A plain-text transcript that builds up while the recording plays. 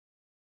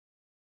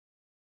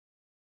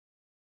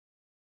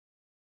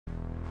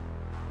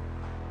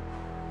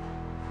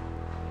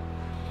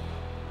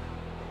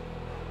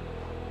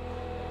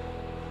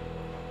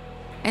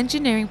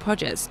Engineering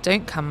projects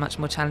don't come much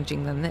more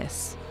challenging than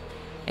this.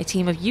 A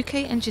team of UK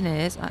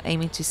engineers are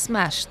aiming to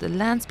smash the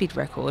land speed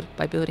record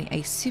by building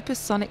a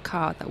supersonic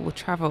car that will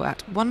travel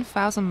at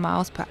 1,000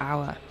 miles per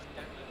hour.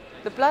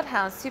 The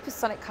Bloodhound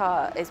supersonic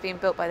car is being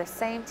built by the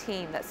same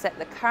team that set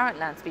the current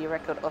land speed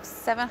record of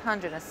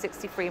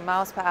 763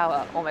 miles per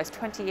hour almost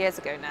 20 years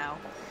ago now.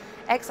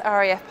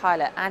 Ex-RAF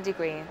pilot Andy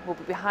Green will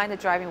be behind the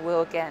driving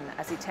wheel again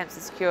as he attempts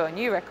to secure a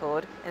new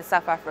record in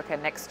South Africa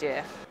next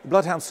year. The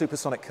Bloodhound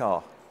supersonic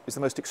car is the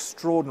most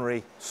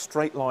extraordinary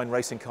straight-line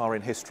racing car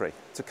in history.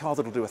 It's a car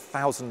that will do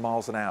 1,000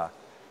 miles an hour.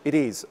 It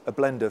is a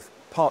blend of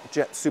part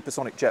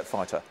supersonic jet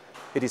fighter,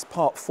 it is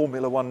part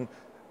Formula One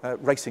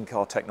racing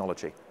car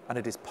technology, and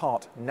it is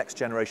part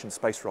next-generation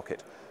space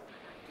rocket.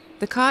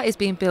 The car is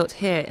being built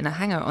here in a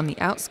hangar on the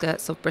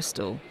outskirts of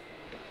Bristol.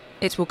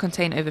 It will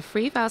contain over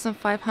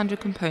 3,500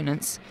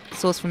 components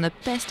sourced from the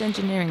best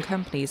engineering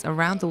companies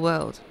around the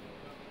world.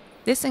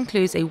 This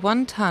includes a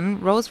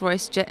 1-ton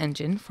Rolls-Royce jet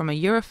engine from a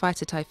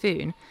Eurofighter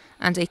Typhoon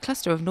and a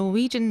cluster of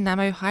Norwegian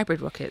Nammo hybrid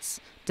rockets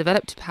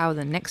developed to power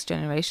the next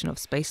generation of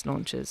space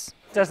launchers.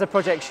 Does the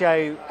project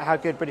show how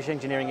good British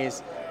engineering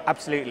is?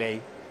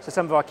 Absolutely. So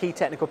some of our key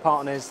technical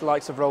partners, the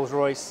likes of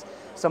Rolls-Royce,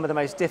 some of the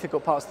most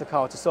difficult parts of the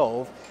car to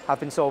solve have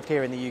been solved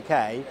here in the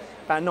UK.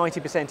 About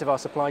 90% of our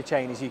supply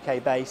chain is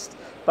UK based,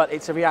 but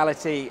it's a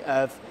reality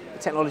of the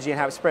technology and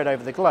how it's spread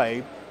over the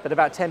globe, that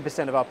about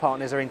 10% of our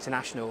partners are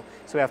international.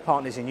 So we have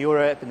partners in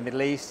Europe, in the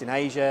Middle East, in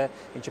Asia,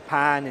 in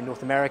Japan, in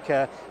North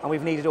America, and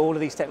we've needed all of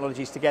these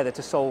technologies together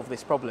to solve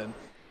this problem.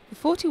 The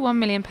 £41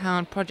 million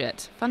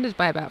project, funded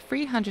by about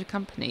 300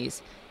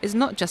 companies, is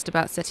not just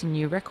about setting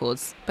new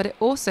records, but it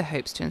also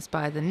hopes to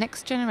inspire the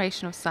next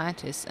generation of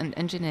scientists and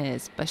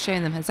engineers by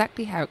showing them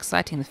exactly how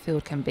exciting the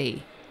field can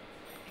be.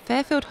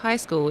 Fairfield High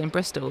School in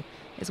Bristol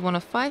is one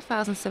of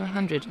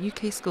 5,700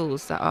 UK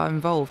schools that are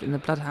involved in the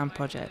Bloodhound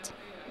project.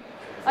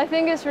 I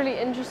think it's really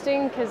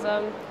interesting because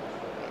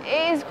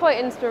it is quite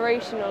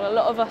inspirational. A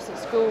lot of us at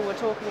school were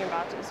talking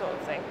about it, sort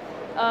of thing.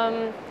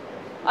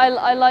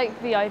 I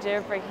like the idea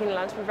of breaking the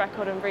land speed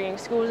record and bringing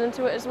schools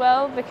into it as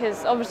well,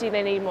 because obviously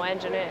they need more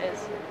engineers.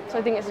 So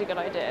I think it's a good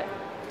idea.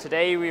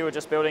 Today we were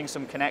just building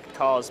some Connect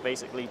cars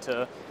basically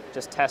to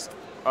just test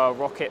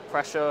rocket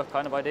pressure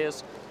kind of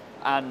ideas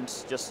and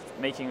just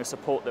making a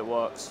support that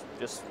works,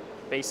 just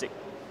basic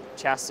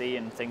chassis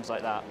and things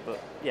like that. But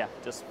yeah,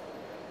 just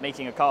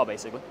making a car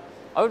basically.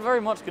 I would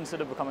very much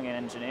consider becoming an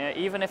engineer,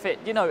 even if it,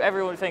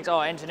 everyone thinks, oh,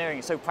 engineering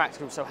is so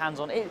practical, so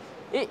hands-on. It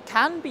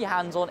can be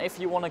hands-on if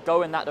you want to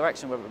go in that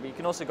direction, but you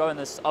can also go in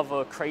this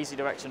other crazy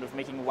direction of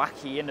making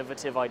wacky,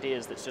 innovative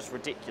ideas that's just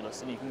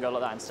ridiculous, and you can go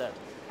like that instead.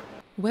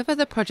 Whether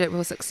the project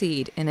will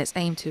succeed in its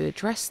aim to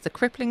address the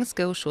crippling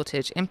skill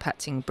shortage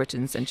impacting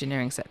Britain's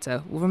engineering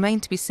sector will remain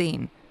to be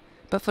seen.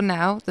 But for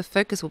now, the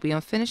focus will be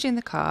on finishing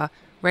the car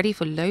ready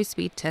for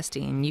low-speed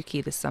testing in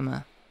Newquay this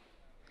summer.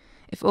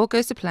 If all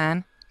goes to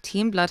plan,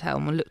 Team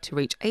Bloodhound will look to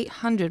reach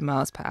 800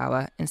 miles per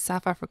hour in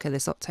South Africa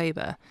this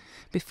October,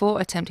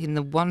 before attempting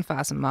the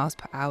 1,000 miles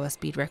per hour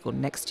speed record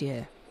next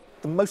year.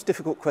 The most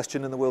difficult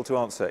question in the world to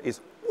answer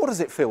is, what does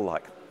it feel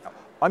like?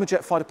 I'm a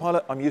jet fighter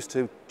pilot, I'm used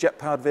to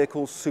jet-powered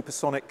vehicles,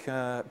 supersonic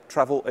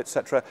travel,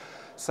 etc.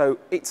 So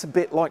it's a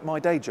bit like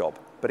my day job.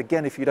 But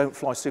again, if you don't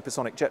fly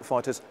supersonic jet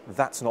fighters,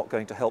 that's not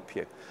going to help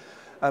you.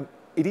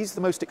 It is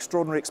the most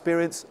extraordinary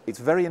experience. It's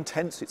very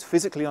intense, it's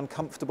physically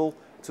uncomfortable.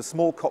 It's a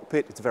small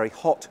cockpit, it's very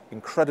hot,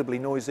 incredibly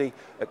noisy,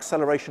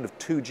 acceleration of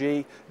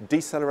 2G,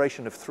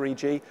 deceleration of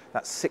 3G,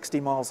 that's 60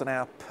 miles an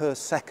hour per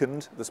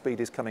second the speed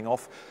is coming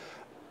off.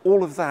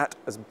 All of that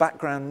as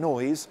background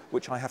noise,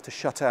 which I have to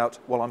shut out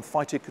while I'm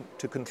fighting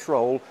to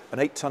control an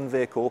 8-ton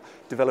vehicle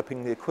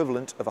developing the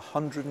equivalent of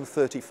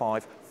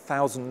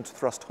 135,000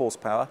 thrust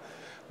horsepower,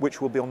 which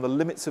will be on the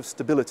limits of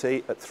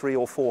stability at 300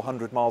 or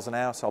 400 miles an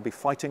hour. So I'll be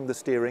fighting the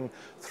steering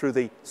through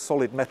the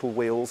solid metal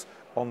wheels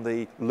on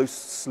the loose,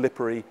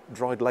 slippery,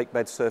 dried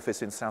lakebed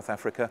surface in South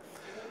Africa,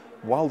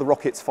 while the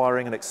rocket's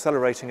firing and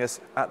accelerating us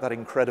at that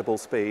incredible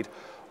speed.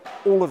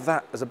 All of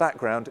that as a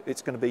background,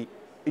 it's going to be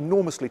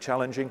enormously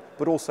challenging,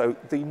 but also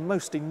the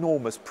most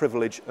enormous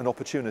privilege and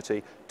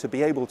opportunity to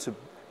be able to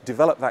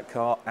develop that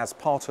car as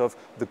part of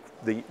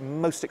the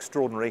most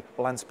extraordinary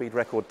land speed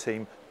record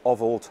team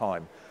of all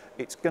time.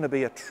 It's going to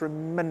be a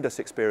tremendous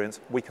experience.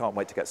 We can't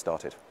wait to get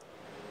started.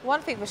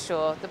 One thing for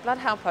sure, the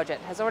Bloodhound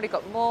project has already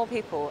got more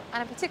people,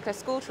 and in particular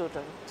school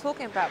children,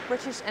 talking about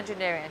British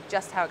engineering and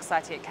just how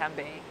exciting it can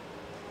be.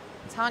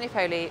 Tanya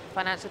Powley,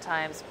 Financial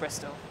Times,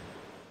 Bristol.